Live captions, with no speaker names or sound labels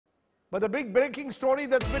But the big breaking story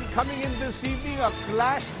that's been coming in this evening, a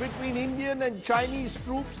clash between Indian and Chinese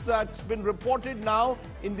troops that's been reported now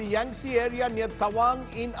in the Yangtze area near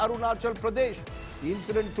Tawang in Arunachal Pradesh. The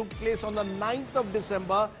incident took place on the 9th of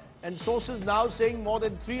December and sources now saying more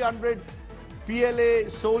than 300 PLA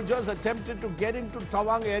soldiers attempted to get into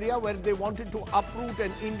Tawang area where they wanted to uproot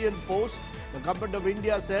an Indian post. The government of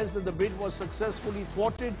India says that the bid was successfully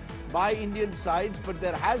thwarted by Indian sides, but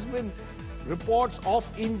there has been reports of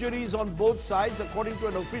injuries on both sides. According to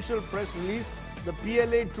an official press release, the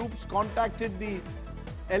PLA troops contacted the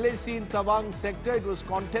LAC in Tawang Sector. It was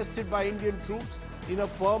contested by Indian troops in a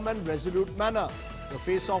firm and resolute manner. The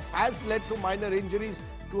face-off has led to minor injuries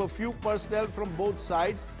to a few personnel from both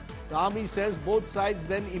sides. The army says both sides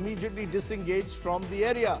then immediately disengaged from the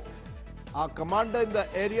area. Our commander in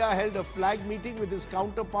the area held a flag meeting with his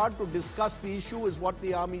counterpart to discuss the issue, is what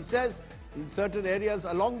the army says. In certain areas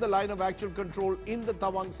along the line of actual control in the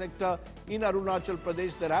Tawang sector in Arunachal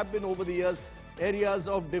Pradesh, there have been over the years areas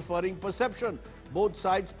of differing perception. Both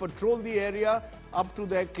sides patrol the area up to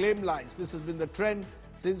their claim lines. This has been the trend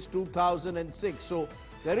since 2006. So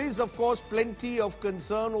there is, of course, plenty of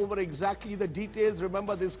concern over exactly the details.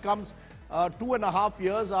 Remember, this comes 2.5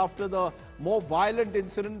 years after the more violent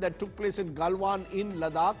incident that took place in Galwan in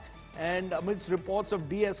Ladakh, and amidst reports of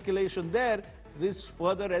de-escalation there, this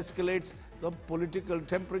further escalates the political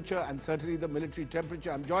temperature and certainly the military temperature.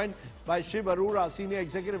 I'm joined by Shiv Arora, Senior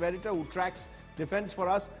Executive Editor who tracks defense for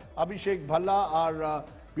us. Abhishek Bhalla, our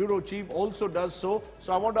Bureau Chief, also does so.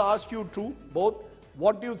 So I want to ask you two, both,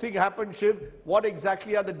 what do you think happened, Shiv? What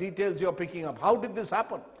exactly are the details you're picking up? How did this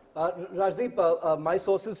happen? Rajdeep, my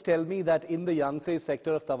sources tell me that in the Yangtze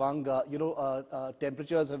sector of Tawang,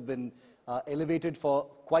 temperatures have been elevated for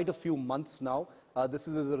quite a few months now. This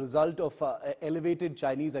is as a result of elevated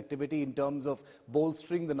Chinese activity in terms of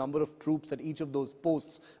bolstering the number of troops at each of those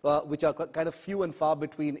posts, which are kind of few and far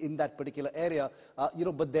between in that particular area.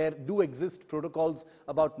 But there do exist protocols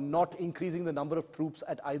about not increasing the number of troops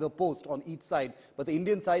at either post on each side. But the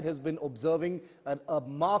Indian side has been observing a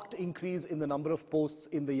marked increase in the number of posts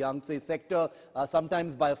in the Yangtze sector,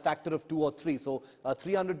 sometimes by a factor of 2 or 3. So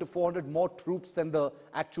 300 to 400 more troops than the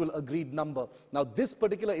actual agreed number. Now, this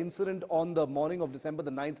particular incident on the morning of December the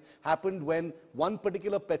 9th happened when one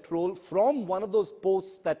particular patrol from one of those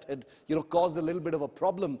posts that had caused a little bit of a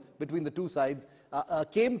problem between the two sides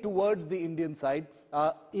came towards the Indian side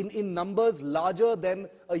in numbers larger than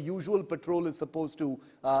a usual patrol is supposed to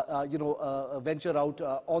venture out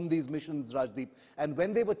on these missions, Rajdeep. And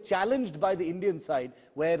when they were challenged by the Indian side,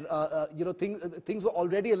 where things were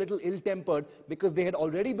already a little ill-tempered because they had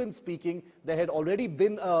already been speaking, there had already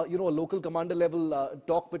been a local commander level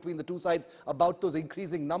talk between the two sides about those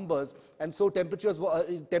increasing numbers, and so tempers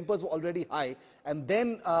were already high. And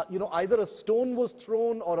then either a stone was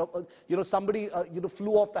thrown or somebody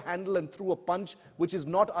flew off the handle and threw a punch, which is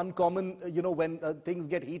not uncommon when things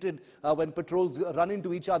get heated, when patrols run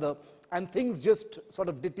into each other. And things just sort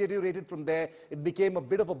of deteriorated from there. It became a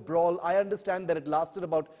bit of a brawl. I understand that it lasted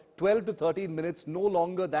about 12 to 13 minutes, no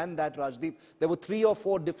longer than that, Rajdeep. There were 3 or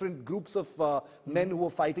 4 different groups of men who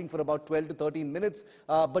were fighting for about 12 to 13 minutes.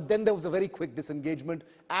 But then there was a very quick disengagement,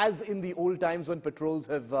 as in the old times when patrols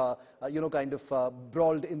have,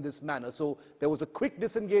 brawled in this manner. So there was a quick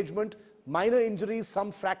disengagement. Minor injuries,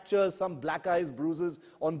 some fractures, some black eyes, bruises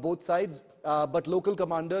on both sides, but local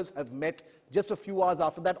commanders have met just a few hours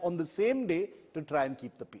after that on the same day to try and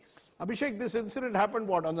keep the peace. Abhishek, this incident happened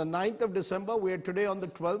on the 9th of December? We are today on the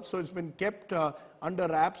 12th, so it's been kept under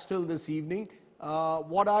wraps till this evening.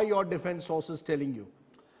 What are your defense sources telling you?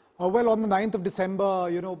 Well, on the 9th of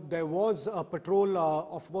December, there was a patrol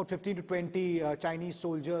of about 15 to 20 Chinese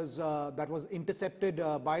soldiers that was intercepted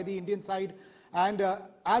by the Indian side. And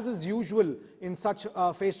as is usual in such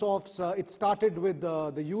face-offs, it started with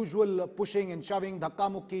the usual pushing and shoving,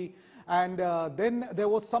 dhakka-mukki, and then there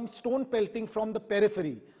was some stone pelting from the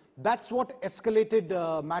periphery. That's what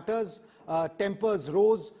escalated matters. Tempers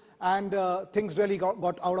rose and things really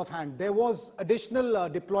got out of hand. There was additional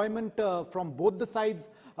deployment from both the sides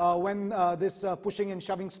when this pushing and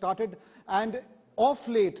shoving started. And of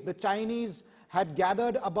late, the Chinese had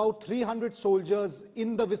gathered about 300 soldiers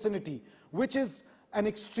in the vicinity, which is an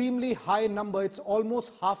extremely high number. It's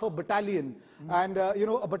almost half a battalion. And,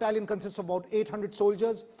 a battalion consists of about 800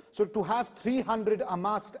 soldiers. So to have 300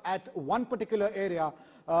 amassed at one particular area,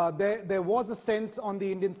 there was a sense on the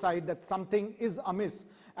Indian side that something is amiss.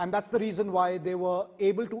 And that's the reason why they were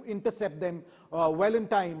able to intercept them well in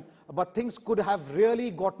time. But things could have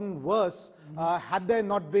really gotten worse had there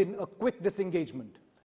not been a quick disengagement.